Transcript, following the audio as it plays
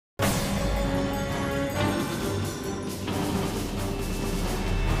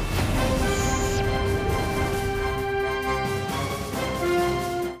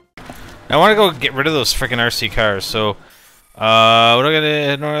I want to go get rid of those freaking RC cars. So, what am I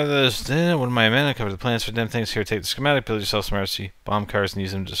gonna ignore this? What am I meant? Cover the plans for them things here. Take the schematic, build yourself some RC bomb cars, and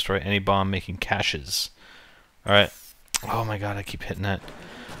use them to destroy any bomb-making caches. All right. Oh my God, I keep hitting that.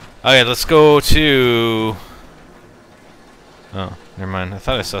 Okay, let's go to. Oh, never mind. I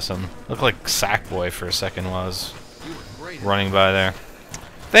thought I saw something. Looked like Sackboy for a second while I was running by there.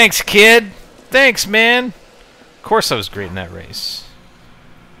 Thanks, kid. Thanks, man. Of course I was great in that race.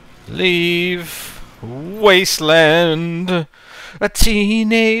 Leave wasteland, a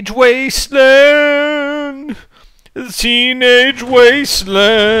teenage wasteland, a teenage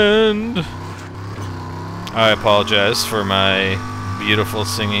wasteland. I apologize for my beautiful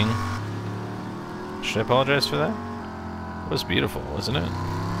singing. Should I apologize for that? It was beautiful, wasn't it?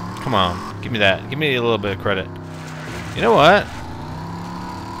 Come on, give me that. Give me a little bit of credit. You know what?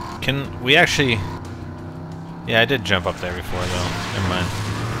 Can we actually... Yeah, I did jump up there before, though. Never mind.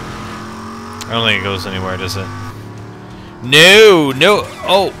 I don't think it goes anywhere, does it? No! No!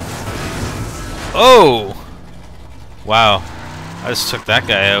 Oh! Oh! Wow. I just took that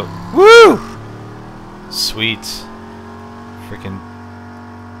guy out. Woo! Sweet. Freaking...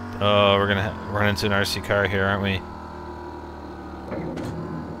 Oh, we're gonna run into an RC car here, aren't we?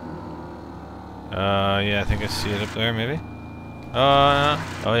 Yeah, I think I see it up there, maybe? Oh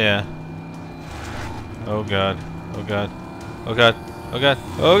yeah. Oh God. Oh God. Oh God. Oh God.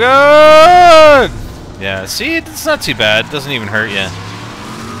 Oh God! Yeah, see, it's not too bad. It doesn't even hurt you.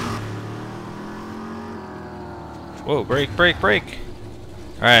 Whoa, break, break, break.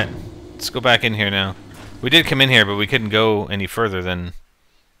 Alright, let's go back in here now. We did come in here, but we couldn't go any further than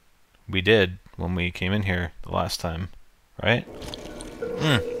we did when we came in here the last time. Right?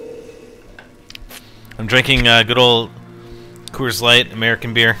 I'm drinking good old Coors Light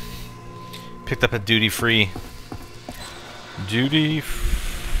American beer. Picked up a duty-free. Duty-free.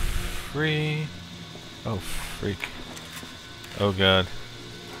 Oh, freak. Oh, God.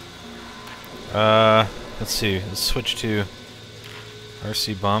 Let's see. Let's switch to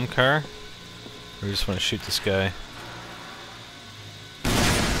RC bomb car. Or we just want to shoot this guy.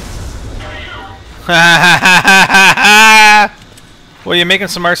 What, are you making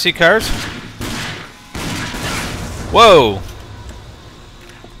some RC cars? Whoa!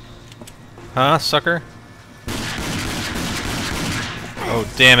 Huh, sucker? Oh,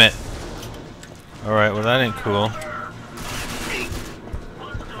 damn it. Alright, well that ain't cool.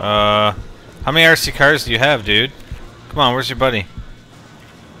 How many RC cars do you have, dude? Come on, where's your buddy?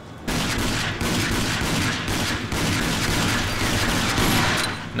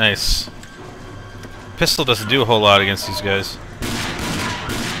 Nice. Pistol doesn't do a whole lot against these guys.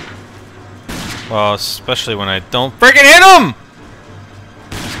 Well, especially when I don't freaking hit him!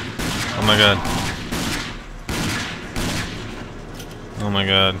 Oh my God. Oh my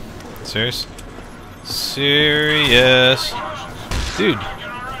God. Serious? Serious? Dude.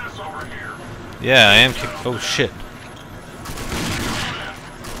 Yeah, I am kick- Oh shit.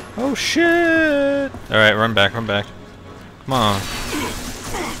 Oh shit! Alright, run back, run back. Come on.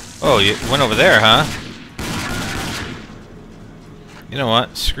 Oh, you went over there, huh? You know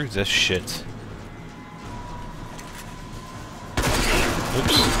what? Screw this shit.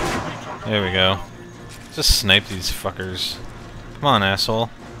 Oops. There we go. Just snipe these fuckers. Come on, asshole.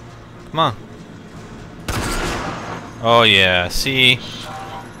 Come on. Oh yeah, see?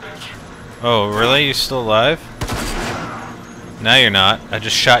 Oh, really? You still alive? Now you're not. I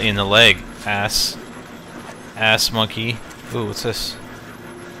just shot you in the leg, ass. Ass monkey. Ooh, what's this?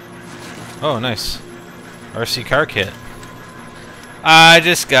 Oh, nice. RC car kit. I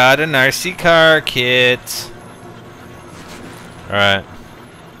just got an RC car kit. Alright.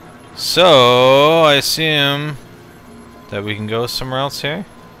 So, I assume that we can go somewhere else here.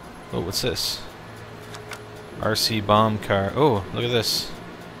 Oh, what's this? RC bomb car. Oh, look at this.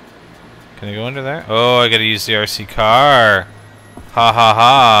 Can I go under there? Oh, I gotta use the RC car. Ha ha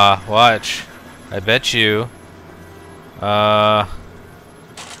ha. Watch. I bet you. Let's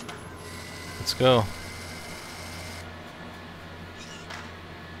go.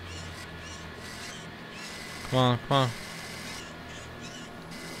 Come on, come on.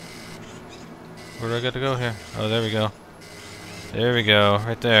 Where do I got to go here? Oh, there we go. There we go.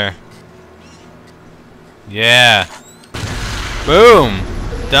 Right there. Yeah. Boom.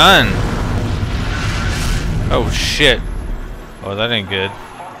 Done. Oh, shit. Oh, that ain't good.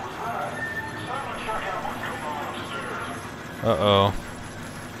 Uh-oh.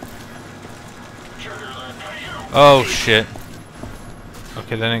 Oh, shit.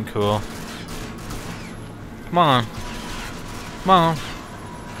 Okay, that ain't cool. Come on. Come on.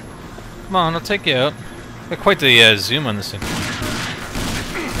 Come on, I'll take you out. Got quite the zoom on this thing.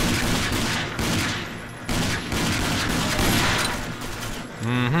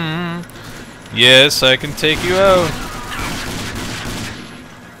 Mm-hmm. Yes, I can take you out.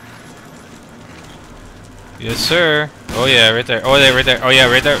 Yes, sir. Oh yeah, right there. Oh yeah, right there. Oh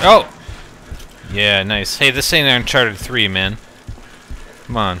yeah, right there. Oh! Yeah, nice. Hey, this ain't Uncharted 3, man.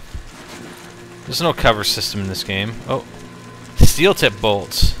 Come on. There's no cover system in this game. Oh. Steel tip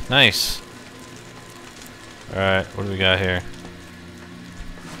bolts. Nice. Alright, what do we got here?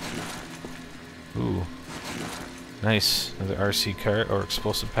 Ooh. Nice. Another RC cart or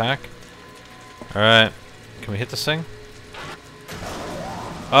explosive pack. Alright. Can we hit this thing?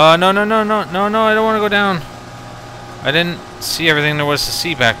 No, no, no, no, no, no, I don't want to go down. I didn't see everything there was to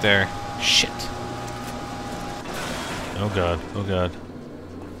see back there. Shit. Oh god, oh god.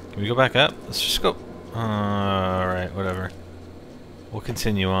 Can we go back up? Let's just go. Alright, whatever. We'll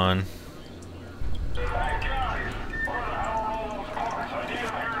continue on.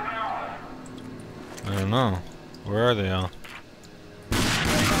 I don't know. Where are they all?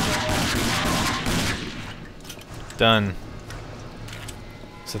 Done.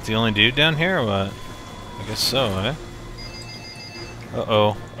 Is that the only dude down here or what? I guess so, eh?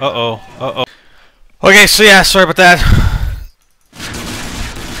 Uh-oh. Uh-oh. Uh-oh. Okay, so yeah, sorry about that.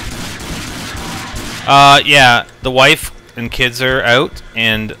 Yeah, the wife and kids are out,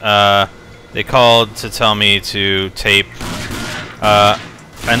 and they called to tell me to tape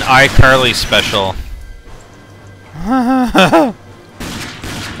an iCarly special. I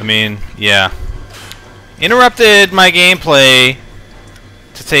mean, yeah. Interrupted my gameplay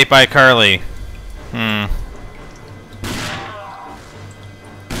to tape iCarly.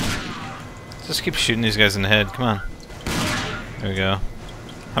 Just keep shooting these guys in the head. Come on. There we go.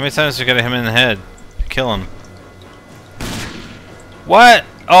 How many times do we gotta hit him in the head? Kill him. What?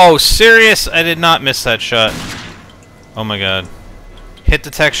 Oh, serious? I did not miss that shot. Oh my god. Hit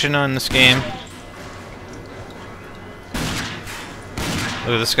detection on this game.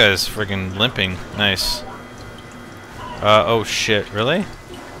 Look at this guy's friggin' limping. Nice. Oh shit, really?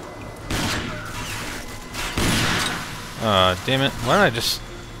 Damn it. Why don't I just...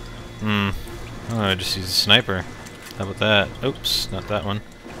 why don't I just use a sniper? How about that? Oops, not that one.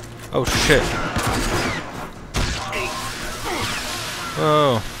 Oh shit.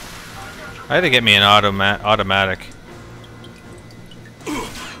 Whoa. I had to get me an automatic.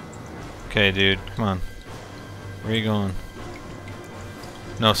 Okay, dude, come on. Where are you going?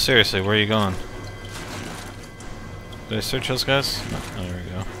 No, seriously, where are you going? Did I search those guys? Oh, there we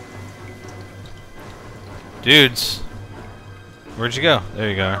go. Dudes! Where'd you go? There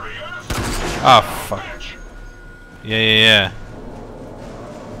you go. Oh, fuck. Yeah, yeah,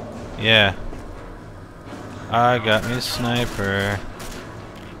 yeah. Yeah. I got me a sniper.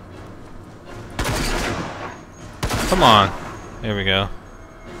 Come on. There we go.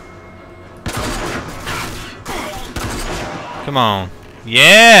 Come on.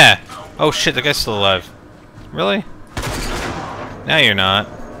 Yeah! Oh shit, the guy's still alive. Really? Now you're not.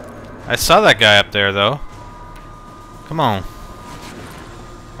 I saw that guy up there though. Come on.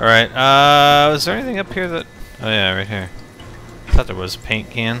 Alright, was there anything up here that... Oh yeah, right here. I thought there was a paint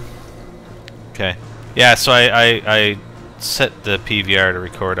can. Okay. Yeah, so I set the PVR to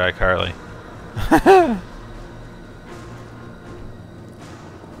record iCarly.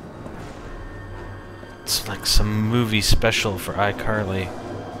 It's like some movie special for iCarly.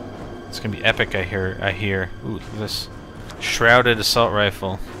 It's gonna be epic, I hear. Ooh, look at this. Shrouded assault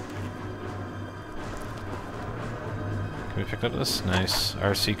rifle. Can we pick up this? Nice.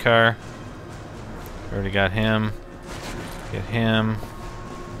 RC car. Already got him. Get him.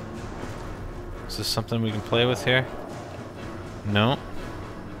 Is this something we can play with here? No.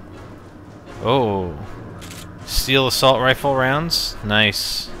 Oh. Steel assault rifle rounds?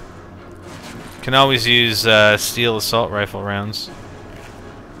 Nice. Can always use steel assault rifle rounds.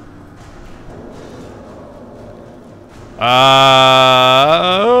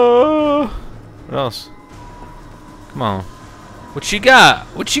 What else? Come on. What you got?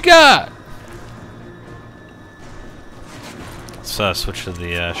 What you got? Let's switch to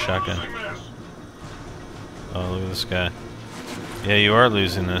the shotgun. Oh, look at this guy. Yeah, you are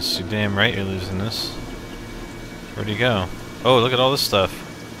losing this. You're damn right you're losing this. Where'd he go? Oh, look at all this stuff.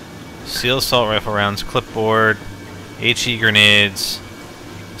 Steel assault rifle rounds, clipboard, HE grenades,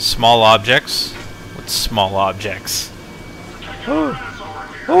 small objects. What's small objects? Oh,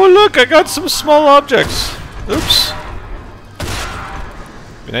 look, I got some small objects. Oops.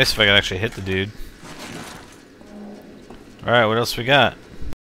 Be nice if I could actually hit the dude. Alright, what else we got?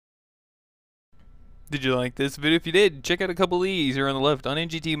 Did you like this video? If you did, check out a couple of these here on the left on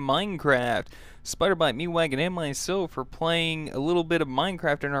NGT Minecraft. SpiderBite, MeWagon, and myself are playing a little bit of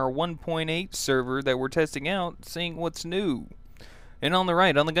Minecraft in our 1.8 server that we're testing out, seeing what's new. And on the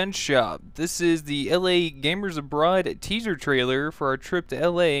right, on the gun shop, this is the LA Gamers Abroad teaser trailer for our trip to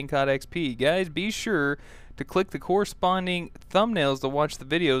LA and COD XP. Guys, be sure to click the corresponding thumbnails to watch the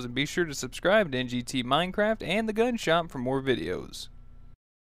videos, and be sure to subscribe to NGT Minecraft and the gun shop for more videos.